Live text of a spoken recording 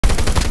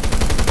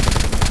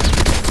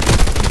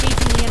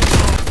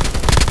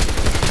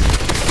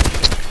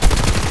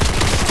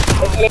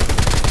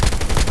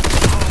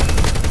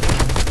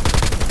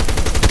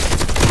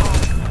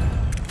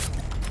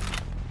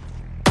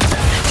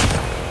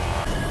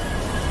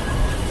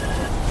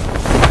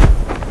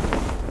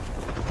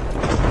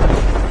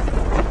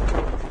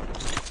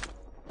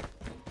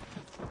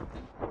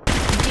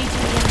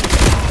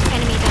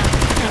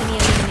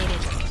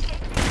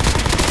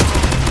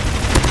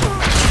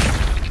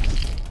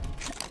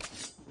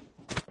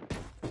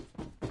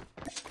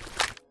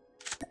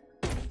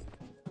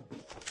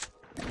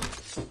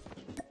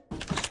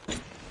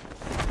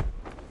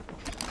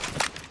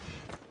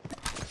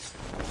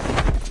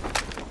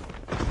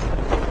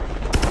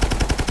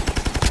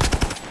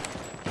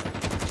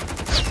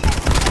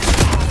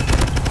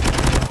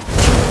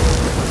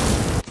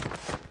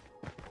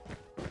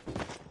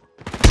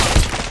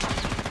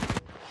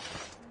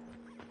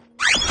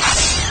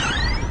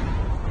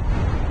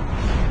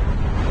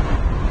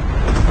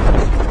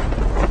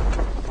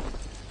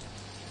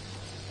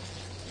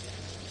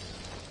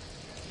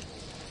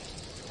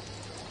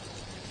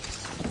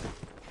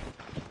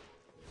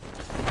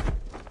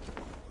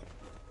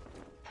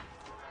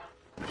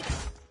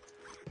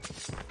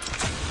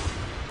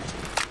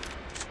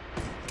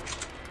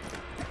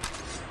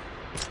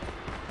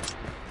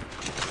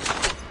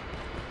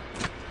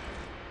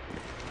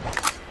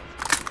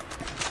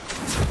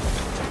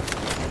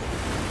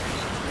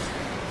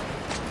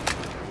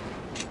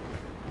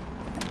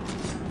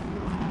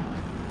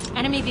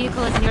Enemy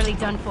vehicle is nearly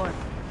done for.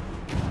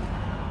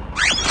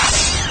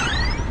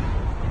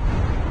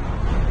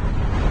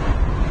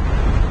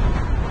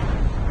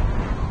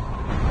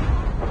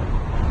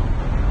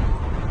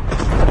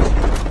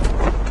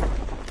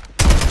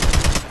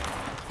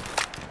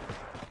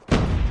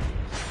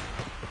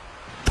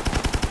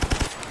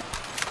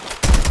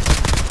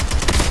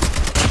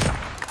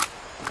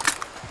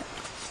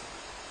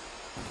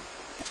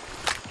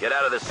 Get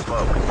out of this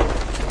smoke.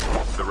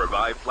 The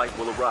revived flight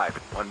will arrive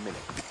in 1 minute.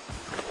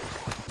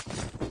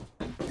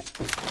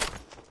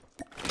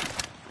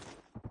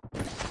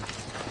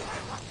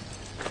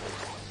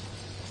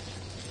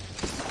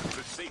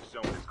 The safe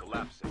zone is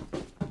collapsing.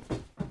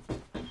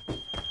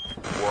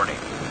 Warning,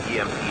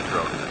 EMP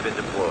drones have been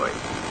deployed.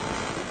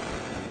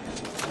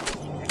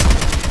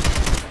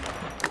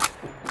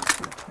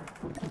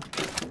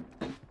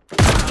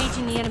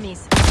 Engaging the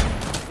enemies.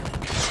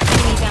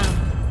 Enemy down.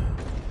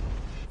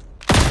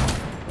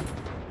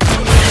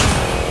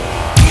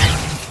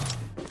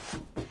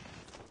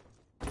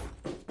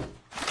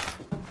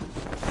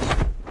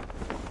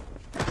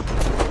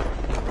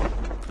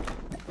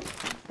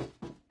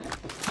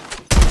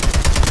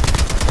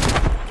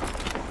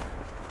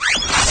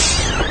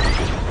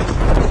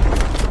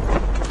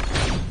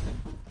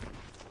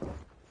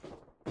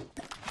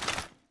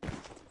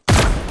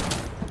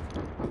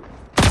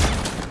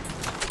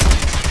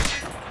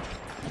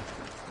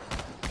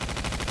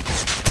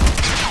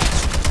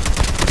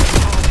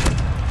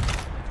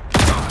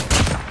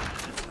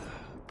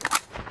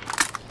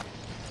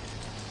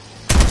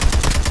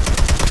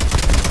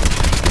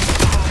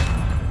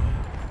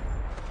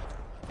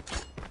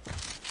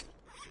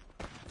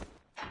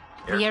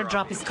 The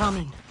airdrop is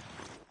coming.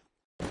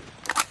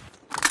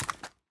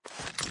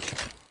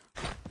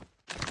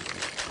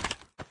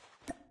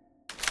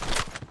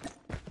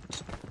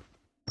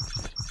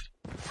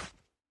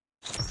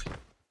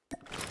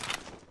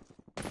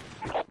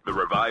 The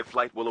revived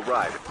flight will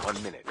arrive in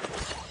 1 minute.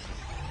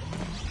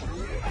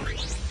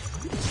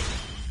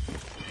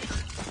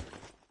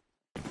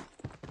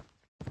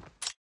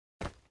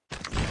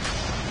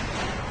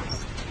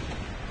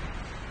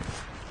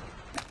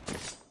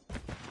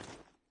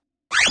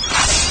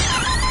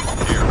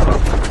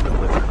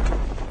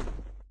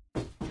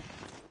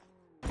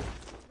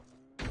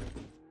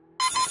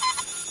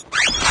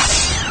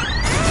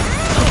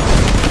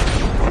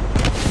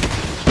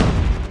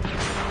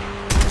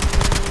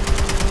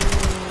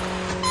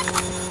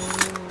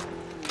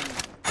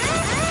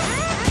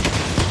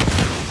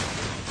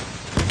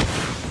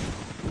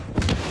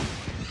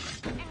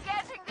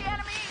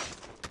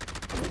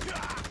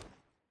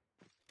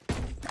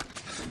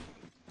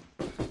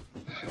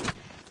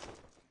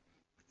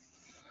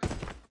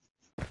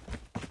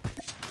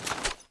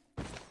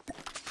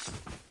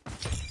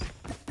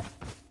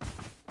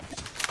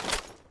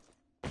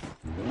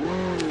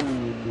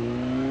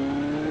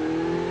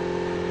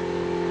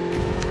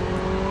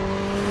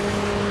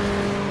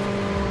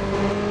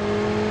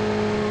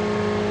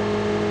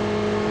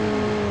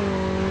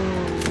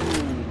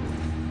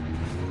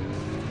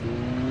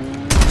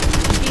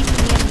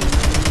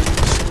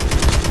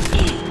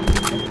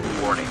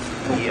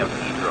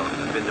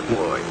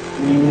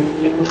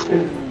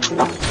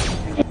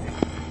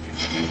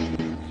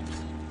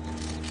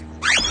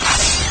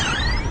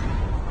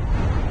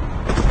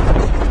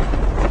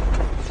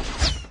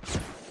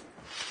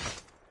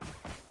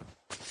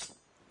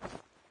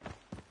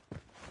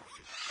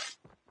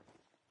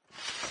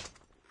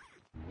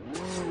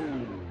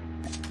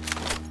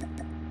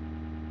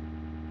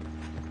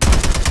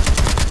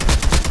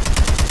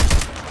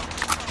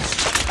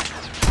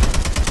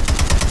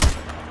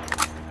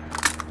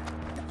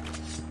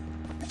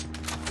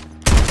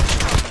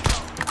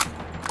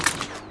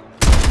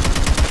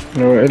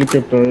 No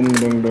helicopter in the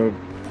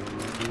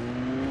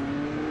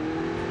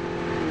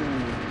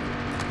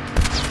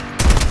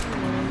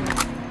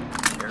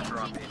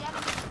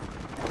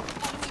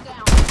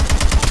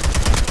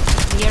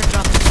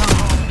airdrop is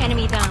coming.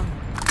 Enemy down.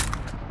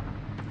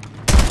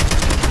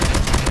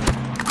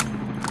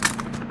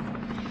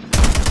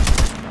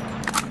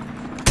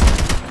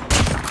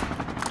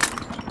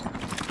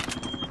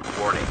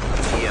 Warning,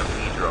 EMP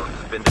drone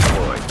has been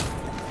deployed.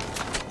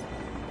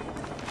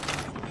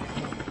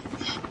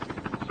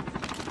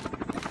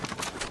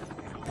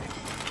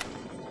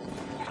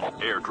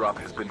 Airdrop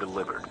has been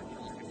delivered.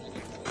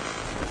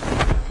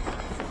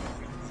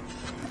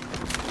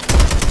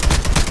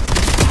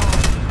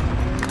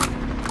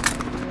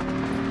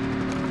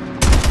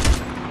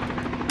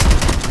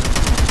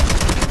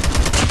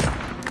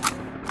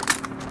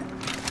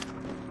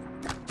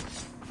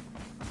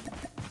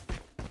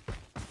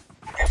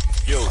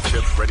 Skill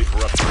chips ready for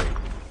upgrade.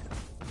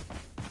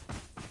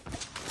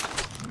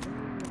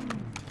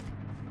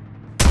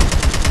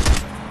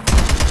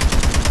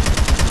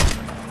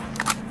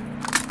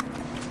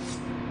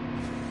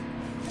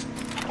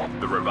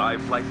 The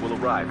revived flight will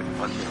arrive in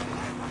 1 minute.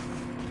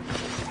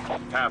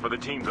 Half of the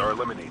teams are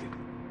eliminated.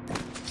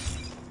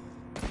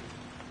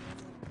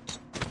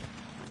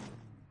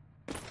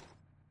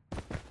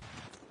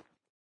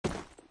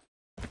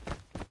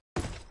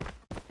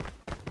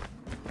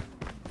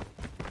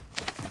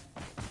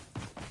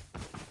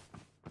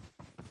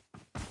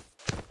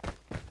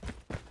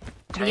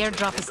 The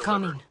airdrop is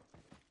coming.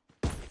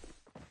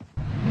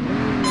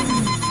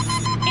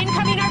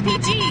 Incoming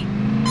RPG!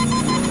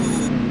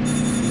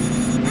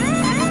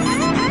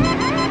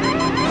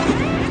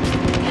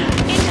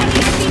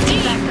 Incoming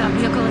RPG! Back up.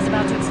 Vehicle is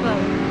about to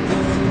explode.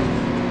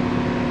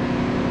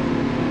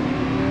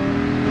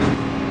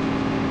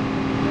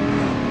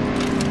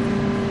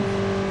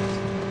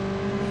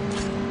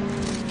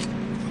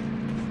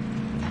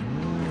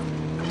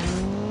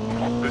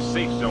 The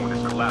safe zone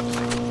is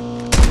collapsing.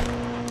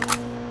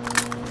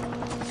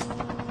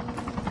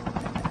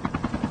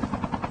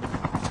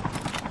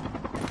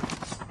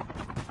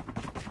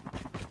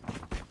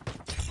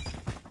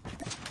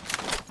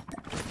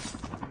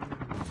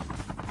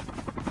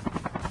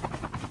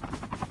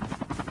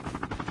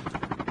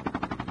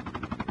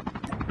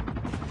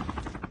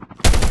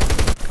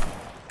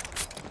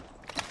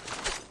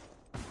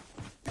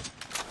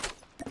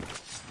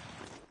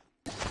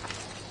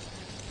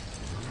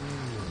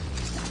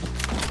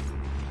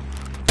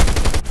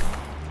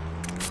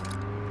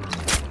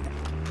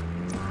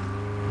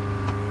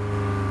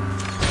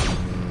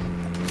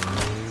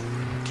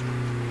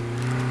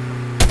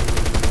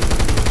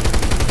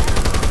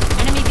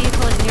 Enemy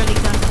vehicle is nearly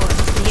done for.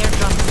 The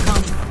airdrop is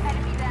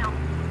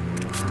coming.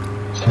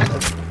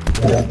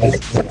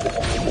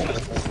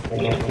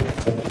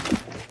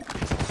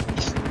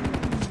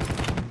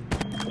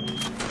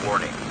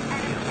 Warning.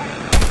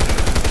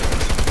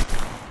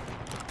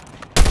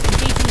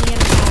 Engaging the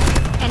enemy.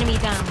 Enemy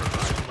down.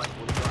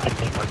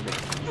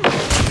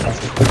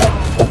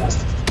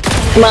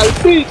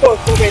 Maldito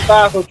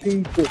escopetazo,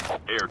 chico.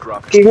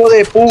 Airdrop Qué hijo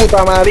de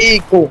puta,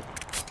 marico.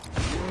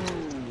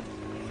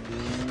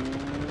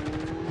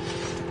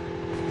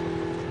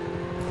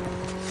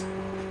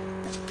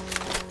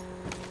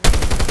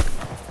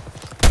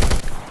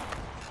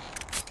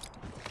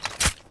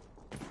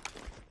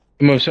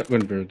 I'm on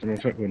shotgun, bro. I'm on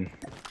shotgun.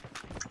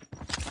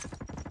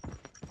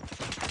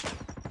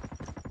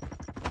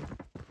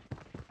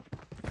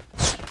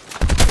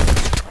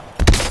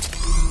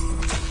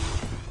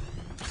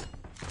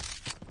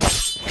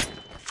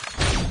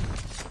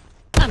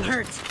 I'm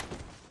hurt.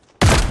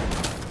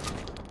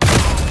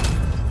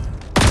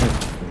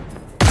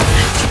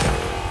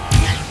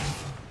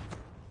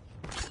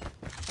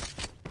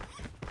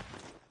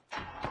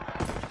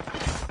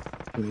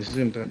 This is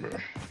in time, bro.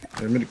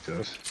 Medic to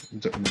us.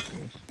 Medic to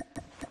us.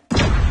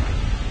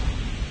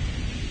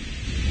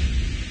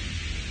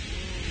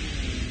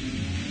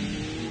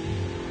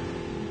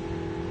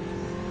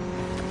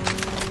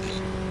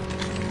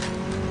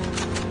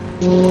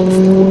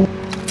 The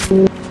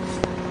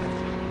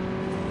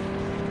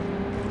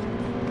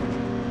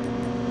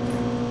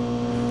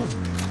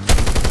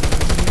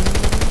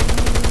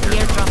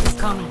airdrop is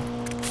coming.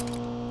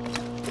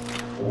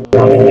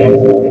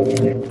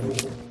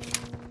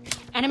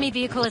 Enemy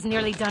vehicle is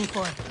nearly done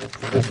for.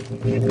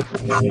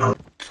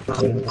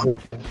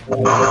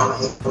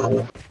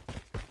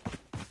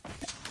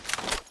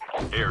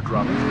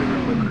 Airdrop has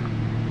been delivered.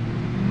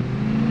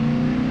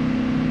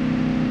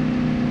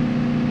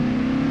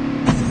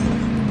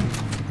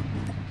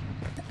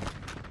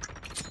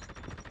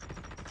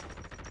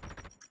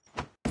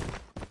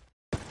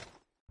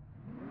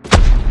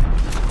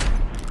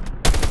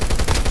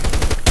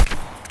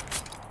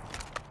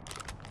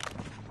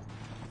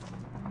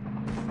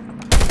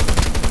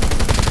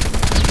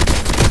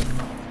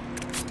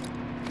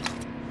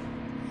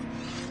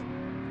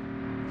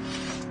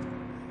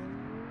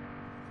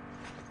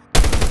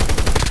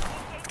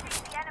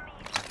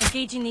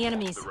 Engaging the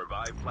enemies. The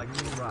revived flight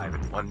will arrive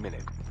in 1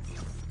 minute.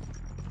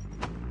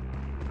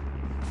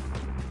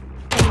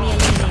 Enemy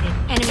eliminated.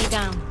 Enemy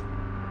down.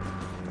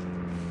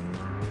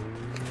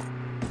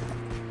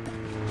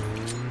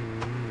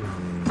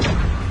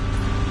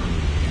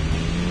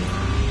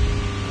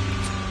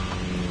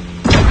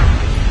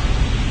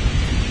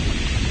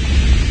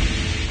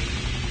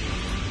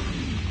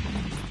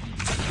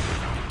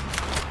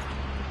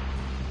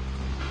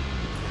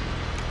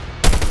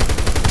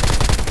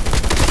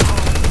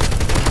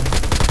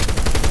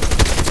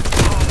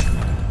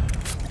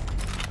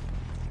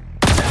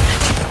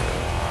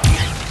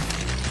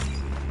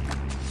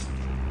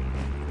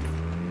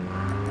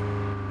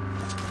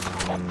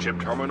 Chip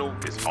terminal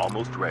is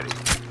almost ready.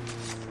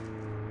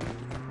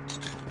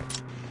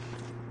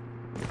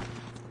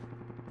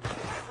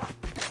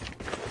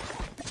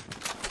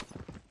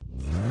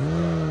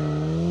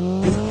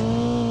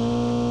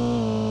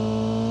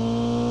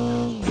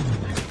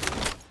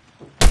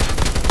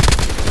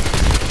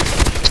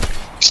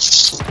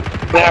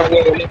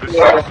 The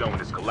safe zone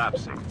is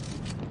collapsing.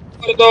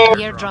 The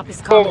airdrop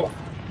is coming.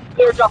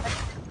 Dale,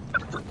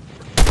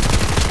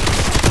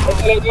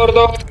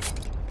 gordo.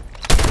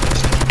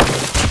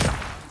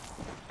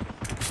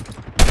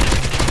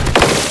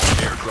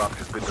 Airdrop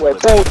has been Fue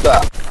delivered.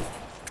 puta.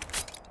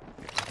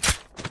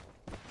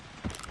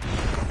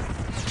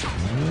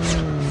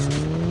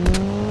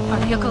 Our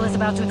vehicle is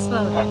about to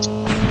explode.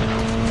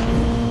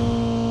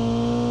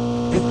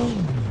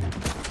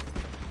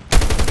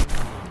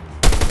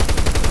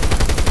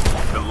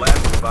 The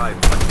last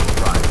revived flight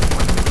will arrive in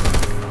 1 minute.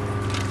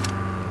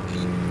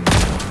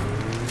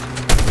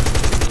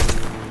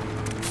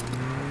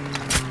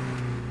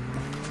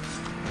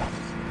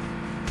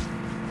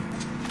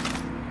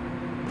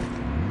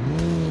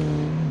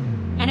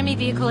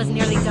 vehicle is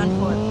nearly done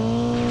for.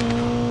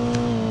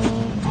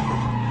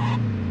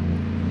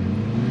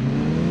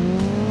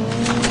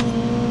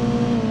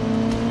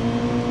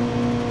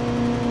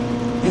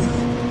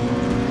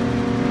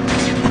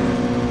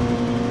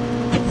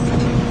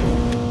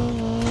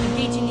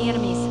 Engaging the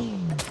enemies.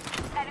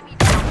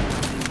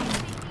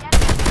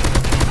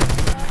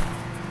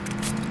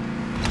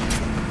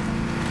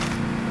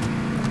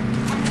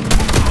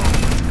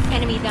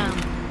 Enemy down.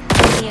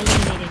 Enemy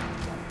eliminated.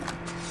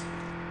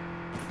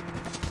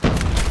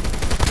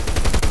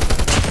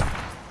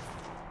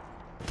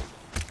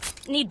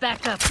 Need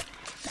backup.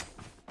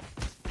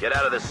 Get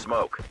out of this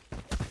smoke.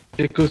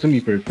 It goes to me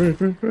first.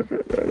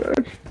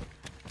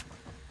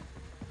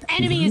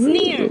 Enemy is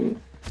near.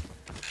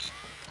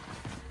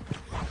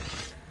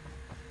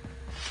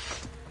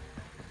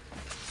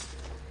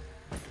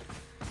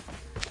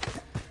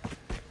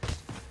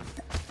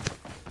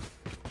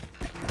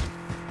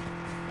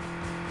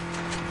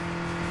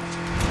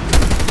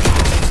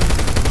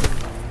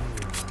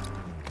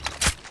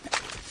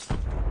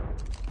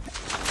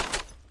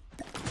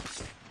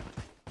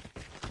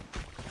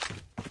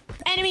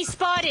 Enemy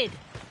spotted.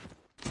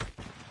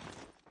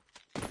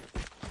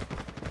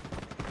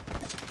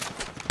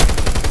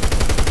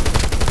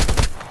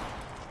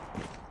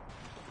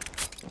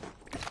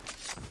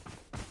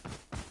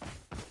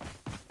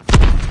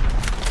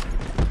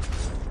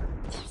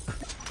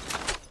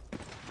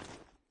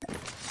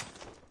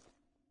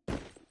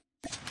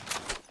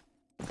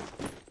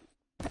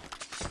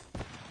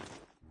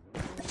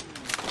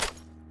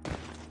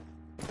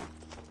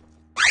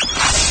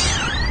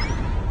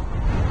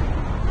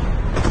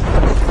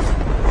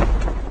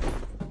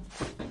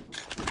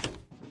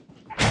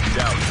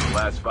 Down to the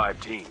last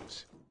 5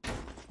 teams.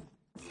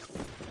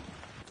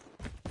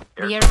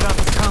 The airdrop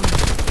is coming.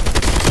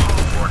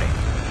 Warning.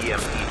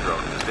 EMP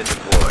drone has been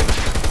deployed.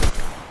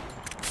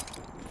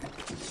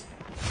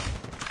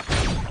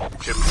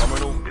 Chip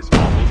terminal is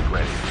almost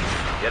ready.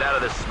 Get out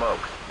of this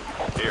smoke.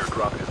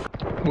 Airdrop is...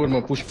 Who am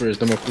I push first?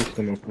 Them I push.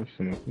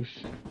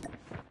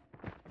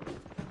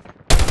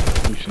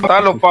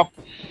 Matalo, pap.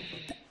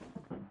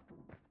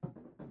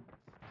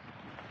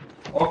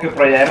 Ok,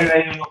 por allá arriba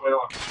hay uno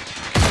peor.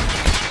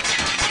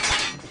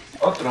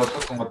 Otro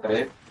como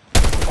 3.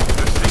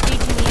 Engaging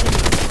the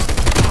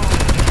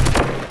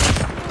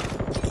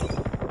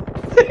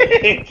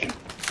enemies.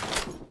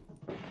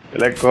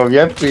 Le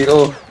cogió el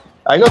piro.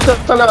 Ahí no se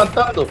está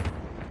levantando.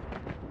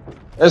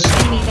 Es...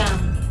 Enemy down.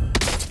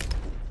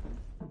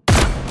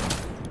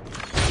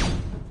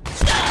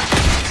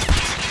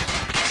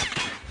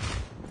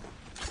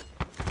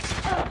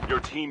 Your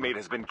teammate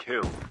has been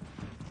killed.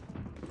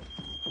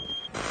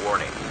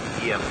 Warning.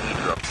 EMP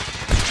drone.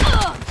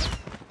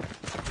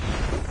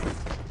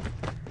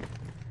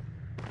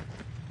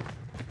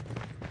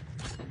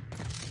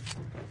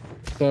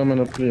 So I'm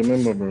gonna play,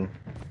 remember, bro.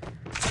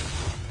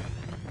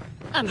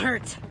 I'm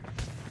hurt.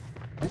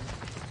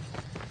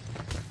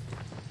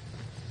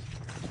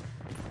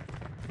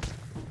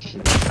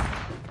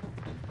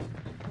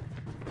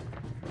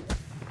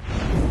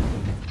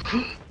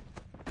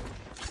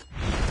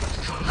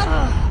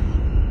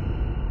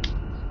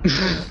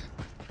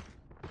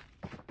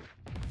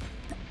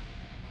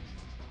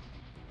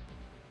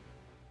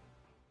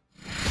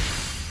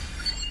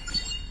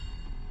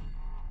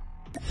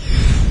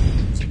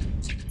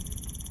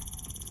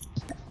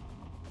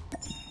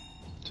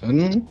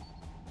 Son.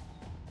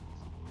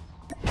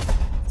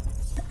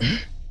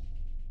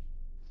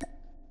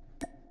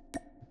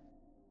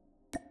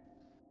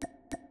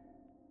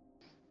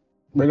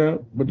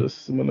 But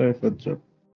this is my life, job.